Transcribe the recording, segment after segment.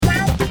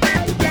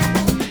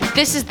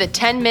This is the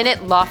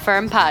 10-Minute Law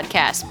Firm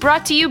Podcast,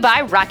 brought to you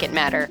by Rocket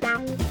Matter.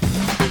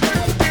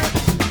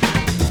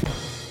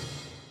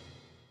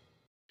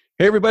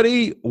 Hey,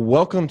 everybody.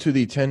 Welcome to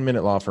the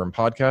 10-Minute Law Firm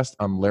Podcast.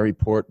 I'm Larry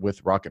Port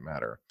with Rocket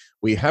Matter.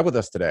 We have with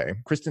us today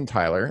Kristen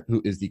Tyler,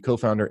 who is the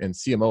co-founder and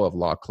CMO of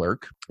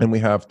LAWCLERK, and we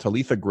have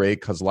Talitha Gray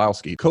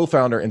Kozlowski,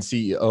 co-founder and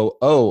CEO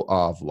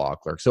of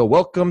LAWCLERK. So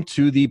welcome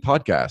to the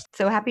podcast.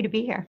 So happy to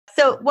be here.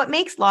 So what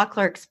makes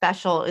LAWCLERK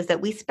special is that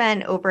we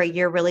spent over a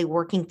year really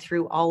working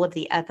through all of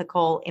the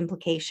ethical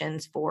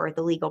implications for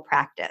the legal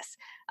practice.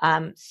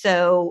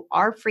 So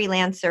our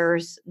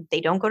freelancers,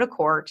 they don't go to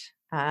court.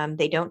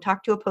 They don't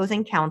talk to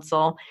opposing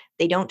counsel.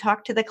 They don't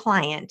talk to the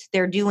client.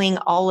 They're doing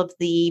all of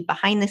the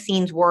behind the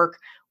scenes work,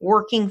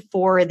 working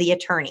for the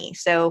attorney.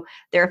 So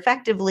they're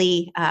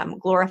effectively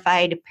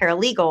glorified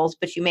paralegals,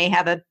 but you may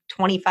have a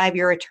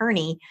 25-year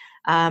attorney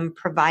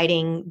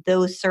providing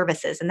those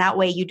services. And that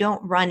way you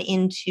don't run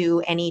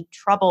into any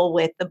trouble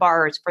with the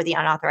bars for the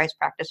unauthorized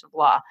practice of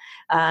law.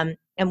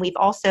 And we've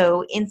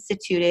also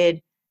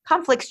instituted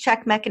conflicts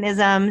check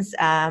mechanisms.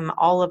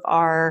 All of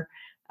our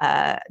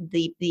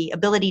the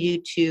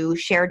ability to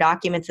share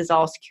documents is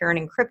all secure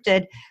and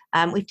encrypted.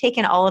 We've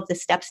taken all of the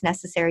steps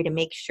necessary to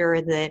make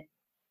sure that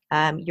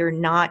you're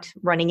not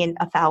running in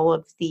afoul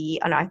of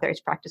the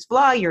unauthorized practice of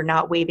law, you're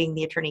not waiving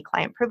the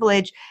attorney-client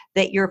privilege,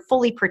 that you're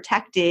fully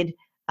protected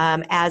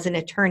as an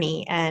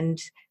attorney.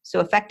 And so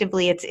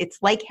effectively, it's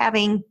like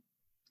having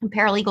a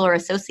paralegal or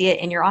associate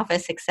in your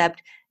office,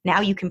 except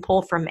now you can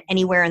pull from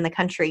anywhere in the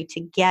country to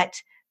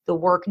get the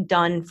work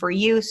done for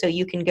you so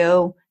you can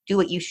go do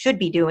what you should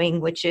be doing,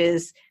 which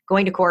is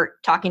going to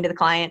court, talking to the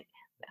client,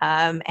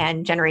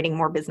 and generating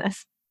more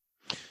business.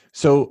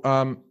 So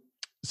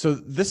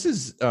this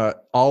is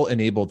all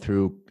enabled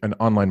through an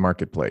online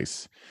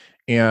marketplace.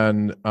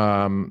 And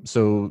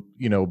so,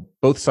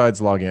 both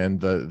sides log in,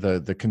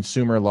 the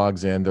consumer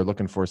logs in, they're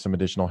looking for some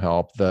additional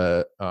help.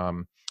 The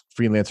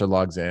freelancer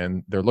logs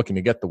in, they're looking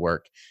to get the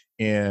work.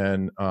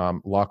 And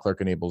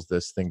LAWCLERK enables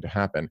this thing to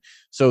happen.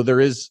 So there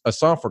is a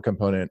software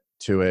component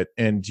to it.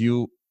 And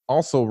you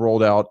also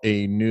rolled out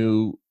a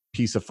new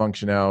piece of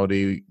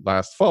functionality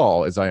last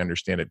fall, as I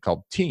understand it,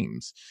 called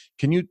Teams.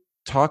 Can you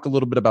talk a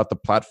little bit about the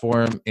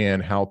platform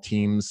and how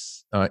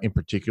Teams in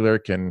particular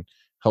can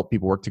help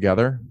people work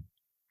together?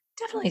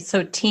 Definitely.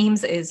 So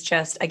Teams is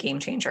just a game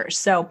changer.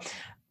 So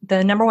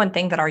the number one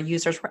thing that our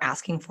users were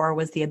asking for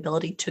was the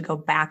ability to go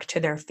back to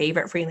their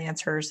favorite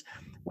freelancers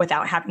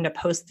without having to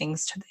post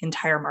things to the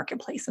entire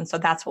marketplace. And so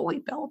that's what we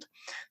build.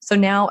 So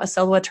now a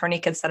solo attorney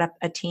could set up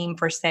a team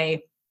for,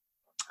 say,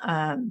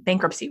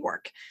 bankruptcy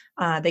work.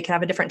 They could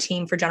have a different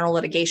team for general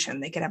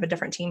litigation. They could have a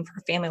different team for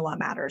family law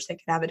matters. They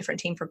could have a different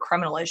team for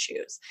criminal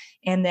issues.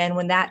 And then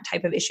when that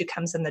type of issue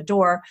comes in the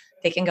door,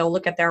 they can go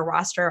look at their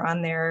roster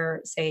on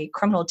their, say,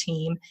 criminal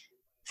team,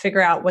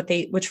 figure out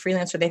which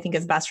freelancer they think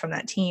is best from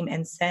that team,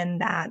 and send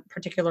that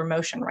particular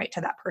motion right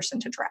to that person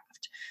to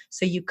draft.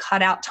 So you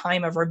cut out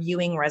time of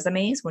reviewing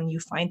resumes when you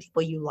find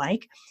people you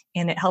like,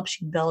 and it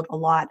helps you build a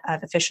lot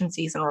of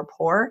efficiencies and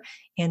rapport,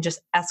 and just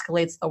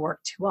escalates the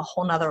work to a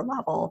whole nother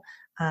level,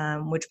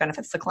 which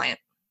benefits the client.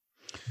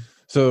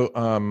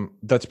 So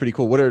that's pretty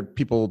cool. What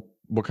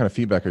kind of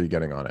feedback are you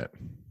getting on it?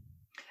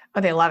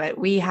 Oh, they love it.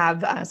 We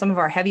have some of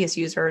our heaviest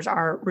users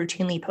are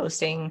routinely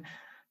posting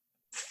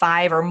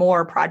 5 or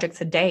more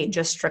projects a day,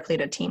 just strictly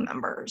to team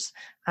members.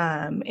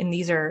 And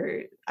these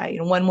are,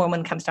 one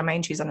woman comes to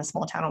mind. She's in a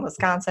small town in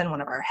Wisconsin,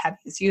 one of our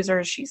heaviest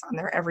users. She's on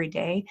there every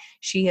day.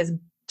 She has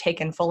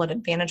taken full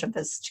advantage of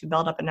this to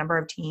build up a number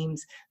of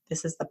teams.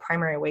 This is the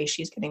primary way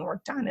she's getting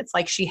work done. It's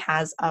like she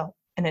has an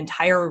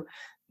entire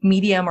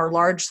medium or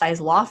large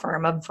size law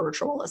firm of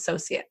virtual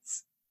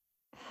associates.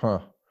 Huh.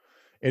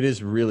 It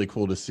is really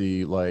cool to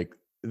see, like,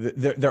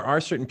 there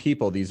are certain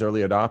people, these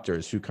early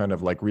adopters, who kind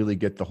of like really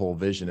get the whole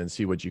vision and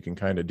see what you can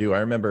kind of do. I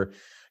remember,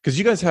 because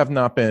you guys have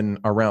not been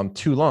around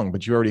too long,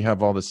 but you already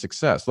have all this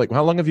success. Like,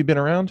 how long have you been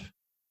around?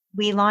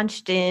 We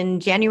launched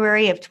in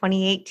January of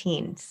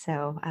 2018.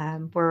 So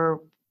we're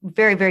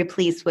very, very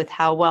pleased with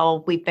how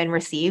well we've been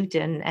received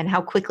and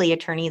how quickly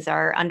attorneys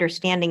are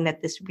understanding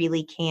that this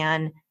really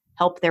can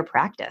help their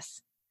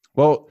practice.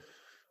 Well,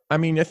 I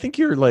mean, I think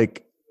you're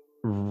like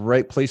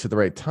right place at the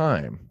right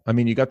time. I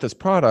mean, you got this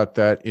product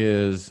that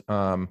is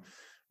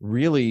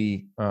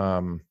really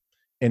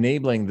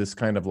enabling this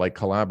kind of like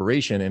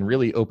collaboration and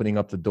really opening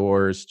up the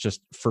doors just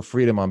for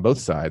freedom on both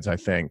sides, I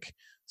think.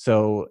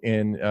 So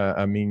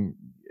I mean,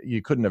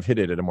 you couldn't have hit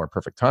it at a more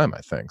perfect time, I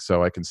think.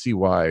 So I can see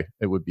why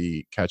it would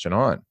be catching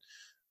on.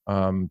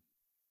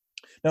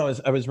 Now,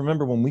 I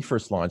remember when we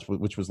first launched,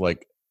 which was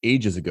like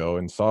ages ago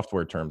in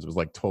software terms, it was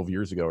like 12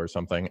 years ago or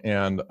something.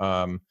 And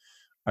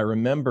I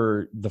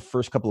remember the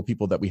first couple of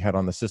people that we had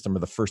on the system are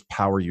the first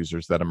power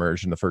users that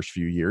emerged in the first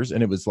few years.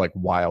 And it was like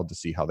wild to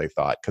see how they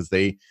thought, because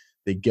they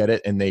get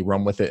it and they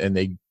run with it and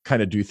they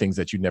kind of do things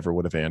that you never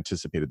would have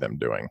anticipated them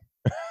doing.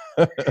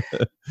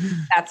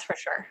 That's for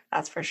sure.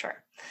 That's for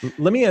sure.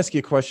 Let me ask you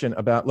a question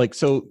about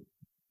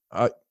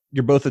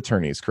you're both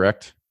attorneys,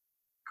 correct?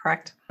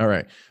 Correct. All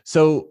right.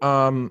 So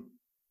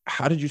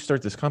how did you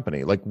start this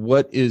company? Like,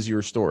 what is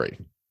your story?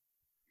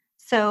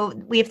 So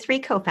we have three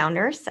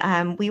co-founders.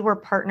 We were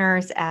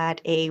partners at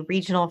a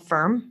regional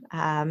firm.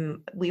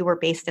 We were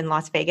based in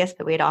Las Vegas,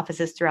 but we had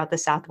offices throughout the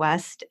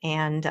Southwest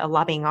and a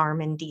lobbying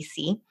arm in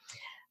DC.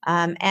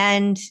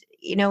 And,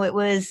 it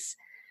was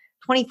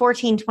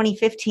 2014,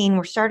 2015.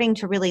 We're starting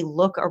to really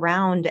look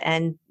around,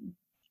 and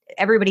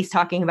everybody's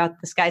talking about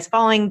the sky's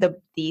falling.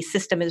 The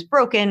system is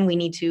broken. We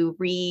need to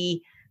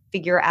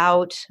figure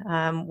out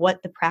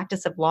what the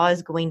practice of law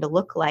is going to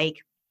look like.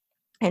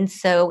 And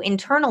so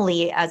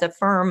internally as a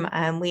firm,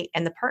 we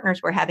and the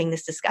partners were having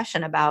this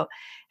discussion about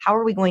how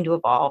are we going to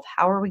evolve?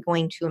 How are we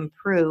going to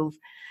improve?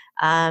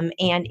 And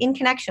in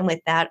connection with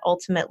that,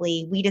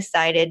 ultimately, we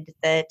decided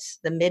that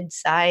the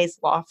mid-size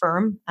law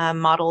firm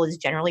model is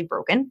generally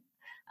broken.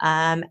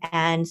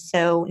 And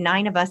so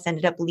 9 of us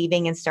ended up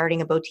leaving and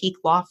starting a boutique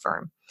law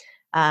firm.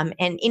 And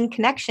in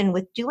connection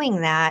with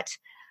doing that,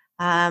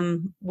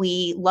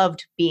 we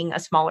loved being a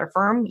smaller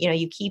firm.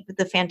 You keep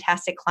the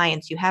fantastic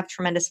clients, you have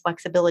tremendous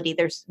flexibility.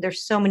 There's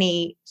so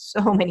many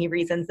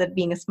reasons that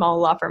being a small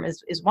law firm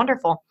is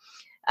wonderful.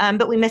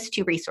 But we missed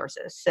 2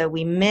 resources. So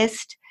we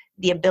missed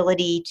the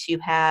ability to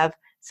have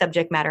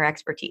subject matter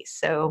expertise.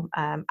 So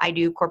I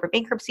do corporate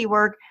bankruptcy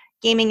work,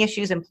 gaming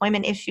issues,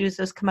 employment issues.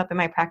 Those come up in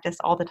my practice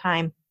all the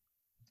time.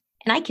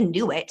 And I can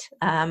do it.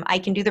 I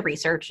can do the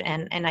research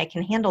and I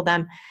can handle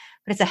them.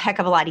 But it's a heck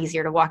of a lot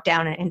easier to walk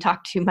down and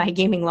talk to my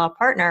gaming law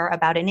partner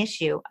about an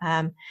issue.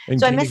 And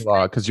gaming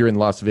law, because you're in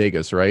Las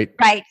Vegas, right?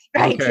 Right.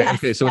 Okay. Yes,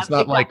 Okay. So it's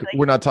not exactly. like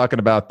we're not talking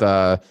about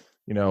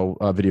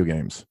video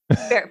games.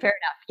 Fair enough.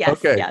 Yes.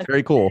 Okay. Yes.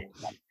 Very cool.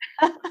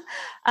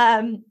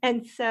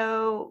 And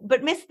so,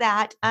 but miss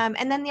that.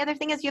 And then the other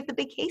thing is you have the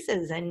big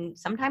cases, and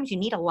sometimes you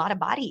need a lot of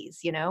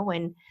bodies,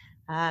 when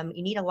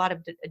you need a lot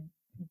of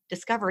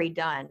discovery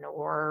done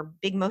or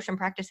big motion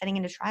practice heading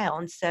into trial.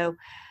 And so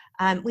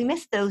we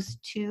missed those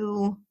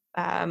 2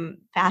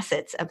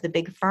 facets of the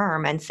big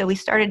firm. And so we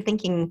started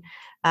thinking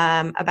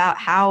about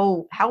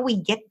how we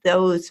get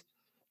those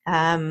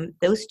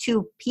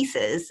 2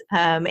 pieces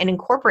and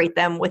incorporate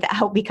them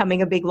without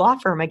becoming a big law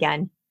firm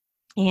again.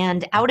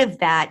 And out of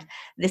that,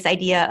 this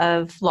idea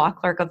of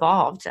LAWCLERK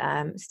evolved,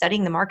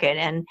 studying the market.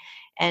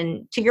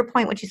 And to your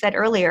point, what you said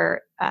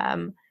earlier,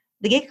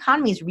 the gig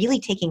economy is really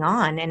taking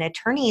on, and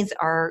attorneys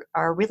are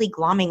really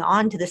glomming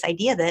on to this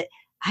idea that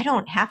I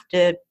don't have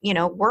to,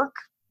 work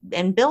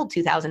and build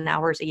 2,000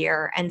 hours a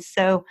year. And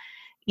so,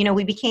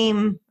 we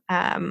became,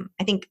 I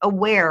think,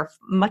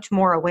 much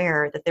more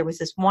aware that there was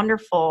this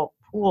wonderful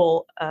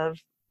pool of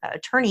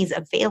attorneys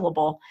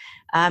available.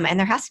 And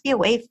there has to be a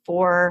way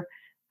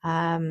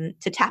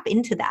to tap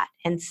into that.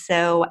 And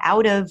so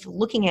out of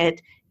looking at,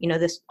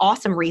 this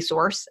awesome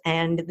resource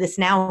and this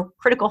now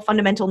critical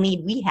fundamental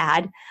need we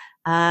had,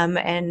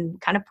 and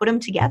kind of put them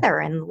together,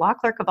 and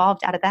LAWCLERK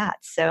evolved out of that.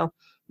 So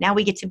now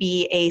we get to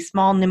be a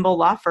small, nimble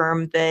law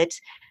firm that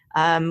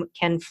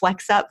can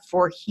flex up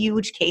for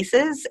huge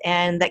cases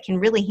and that can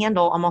really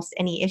handle almost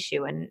any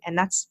issue. And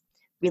that's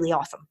really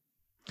awesome.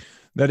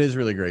 That is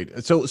really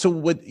great. So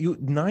what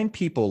 9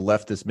 people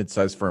left this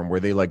mid-sized firm?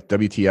 Were they like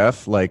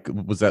WTF? Like,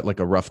 was that like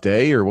a rough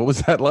day, or what was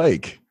that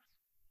like?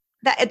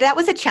 That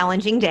was a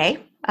challenging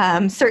day.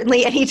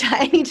 Certainly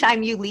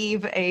anytime you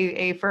leave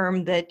a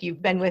firm that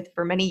you've been with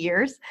for many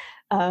years,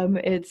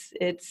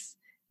 it's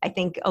I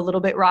think a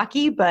little bit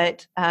rocky,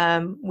 but I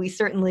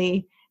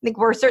think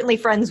we're certainly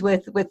friends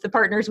with the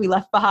partners we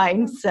left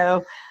behind.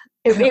 So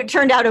it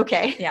turned out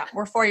okay. Yeah,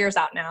 we're 4 years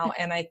out now,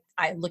 and I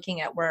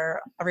looking at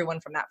where everyone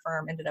from that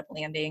firm ended up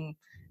landing,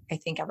 I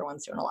think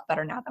everyone's doing a lot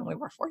better now than we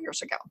were 4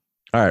 years ago.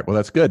 All right. Well,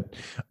 that's good.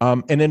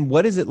 And then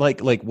what is it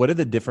like, what are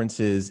the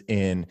differences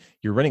in,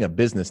 you're running a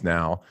business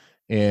now,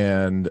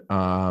 and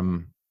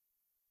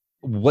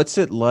what's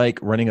it like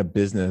running a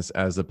business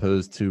as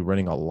opposed to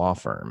running a law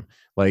firm?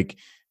 Like,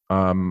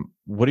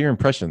 what are your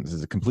impressions?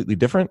 Is it completely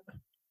different?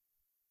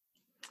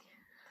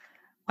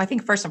 I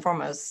think first and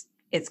foremost,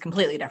 it's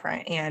completely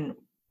different, and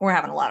we're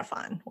having a lot of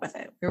fun with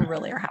it. We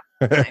really are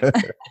having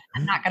fun.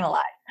 I'm not going to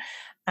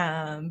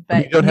lie.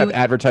 But you don't have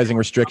advertising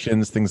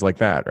restrictions, things like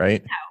that,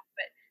 right? No,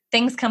 but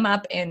things come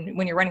up, and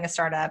when you're running a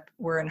startup,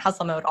 we're in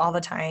hustle mode all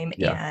the time.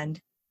 Yeah.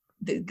 And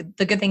the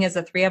good thing is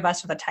the 3 of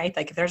us are the type,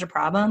 like if there's a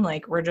problem,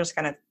 like we're just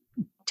going to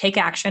take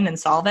action and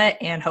solve it.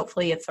 And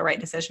hopefully it's the right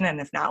decision.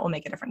 And if not, we'll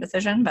make a different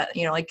decision. But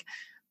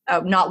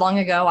not long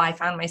ago, I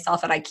found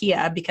myself at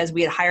IKEA because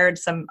we had hired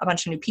a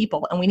bunch of new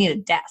people and we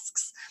needed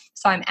desks.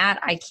 So I'm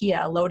at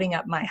IKEA loading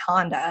up my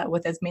Honda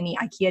with as many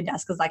IKEA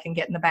desks as I can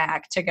get in the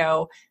back to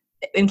go.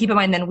 And keep in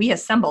mind, then we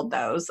assembled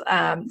those.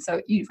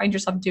 So you find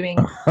yourself doing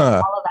all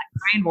of that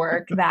grind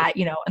work that,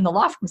 in the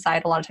law firm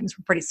side, a lot of times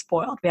we're pretty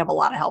spoiled. We have a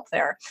lot of help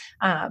there.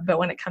 But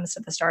when it comes to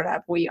the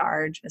startup, we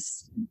are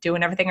just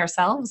doing everything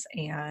ourselves.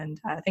 And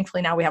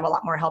thankfully now we have a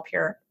lot more help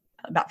here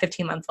about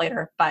 15 months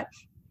later. But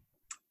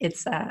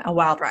it's a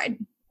wild ride.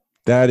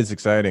 That is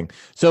exciting.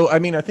 So, I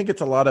mean, I think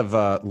it's a lot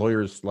of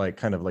lawyers'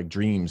 kind of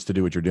dreams to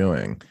do what you're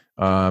doing.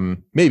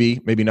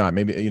 Maybe not,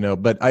 maybe,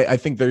 but I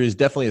think there is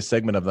definitely a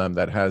segment of them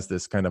that has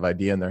this kind of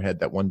idea in their head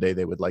that one day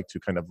they would like to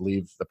kind of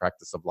leave the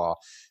practice of law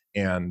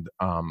and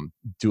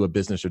do a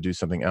business or do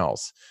something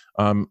else.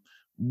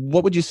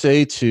 What would you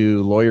say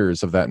to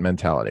lawyers of that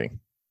mentality?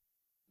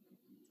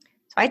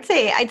 So I'd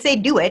say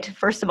do it,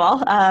 first of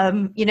all.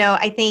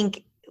 I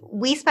think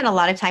we spent a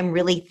lot of time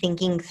really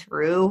thinking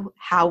through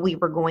how we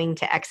were going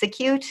to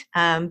execute,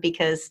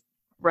 because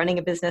running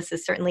a business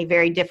is certainly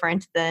very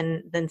different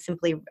than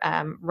simply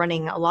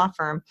running a law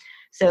firm.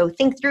 So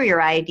think through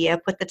your idea,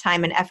 put the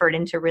time and effort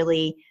into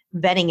really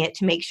vetting it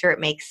to make sure it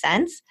makes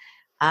sense.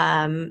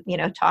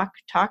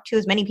 Talk to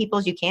as many people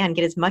as you can,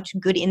 get as much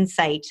good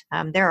insight.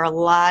 There are a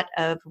lot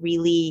of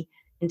really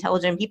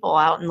intelligent people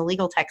out in the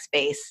legal tech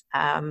space.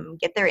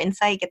 Get their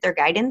insight, get their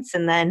guidance,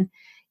 and then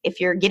if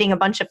you're getting a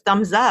bunch of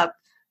thumbs up,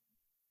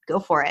 go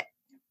for it.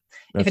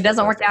 If it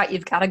doesn't work out,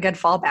 you've got a good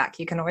fallback.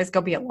 You can always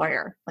go be a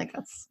lawyer.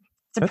 It's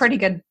a pretty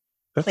good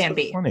plan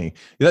B. Funny.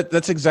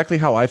 That's exactly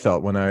how I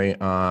felt when I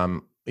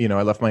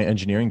left my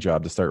engineering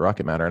job to start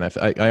Rocket Matter, and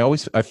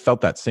I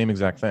felt that same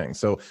exact thing.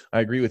 So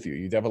I agree with you.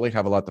 You definitely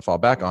have a lot to fall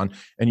back on,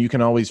 and you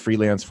can always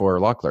freelance for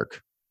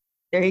LAWCLERK.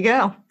 There you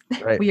go.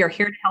 Right. We are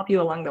here to help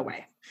you along the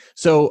way.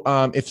 So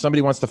if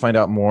somebody wants to find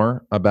out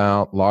more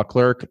about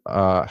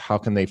LAWCLERK, how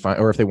can they find,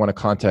 or if they want to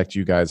contact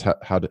you guys,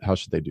 how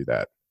should they do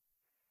that?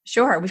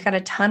 Sure. We've got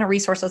a ton of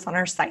resources on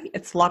our site.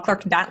 It's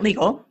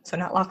lawclerk.legal. So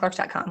not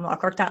lawclerk.com,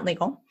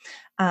 lawclerk.legal.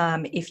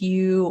 If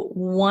you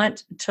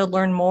want to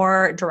learn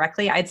more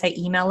directly, I'd say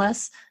email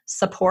us,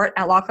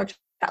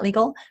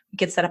 support@lawclerk.legal. We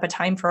could set up a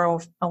time for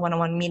a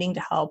one-on-one meeting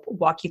to help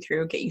walk you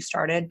through, get you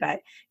started.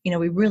 But,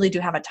 we really do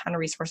have a ton of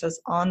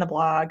resources on the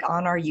blog,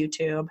 on our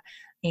YouTube.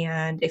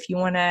 And if you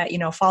want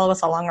to, follow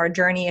us along our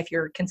journey, if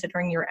you're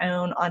considering your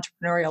own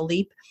entrepreneurial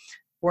leap,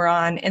 we're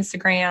on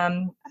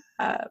Instagram,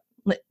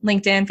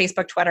 LinkedIn,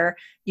 Facebook, Twitter.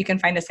 You can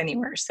find us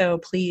anywhere. So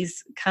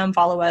please come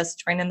follow us,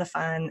 join in the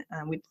fun.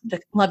 We'd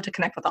love to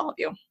connect with all of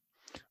you.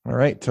 All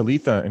right.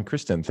 Talitha and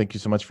Kristen, thank you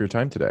so much for your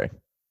time today.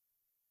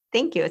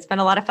 Thank you. It's been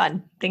a lot of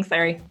fun. Thanks,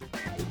 Larry.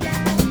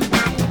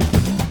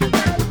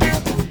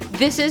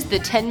 This is the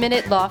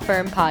 10-Minute Law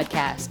Firm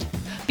Podcast.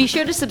 Be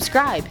sure to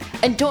subscribe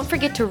and don't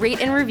forget to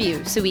rate and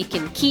review so we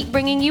can keep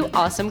bringing you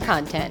awesome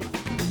content.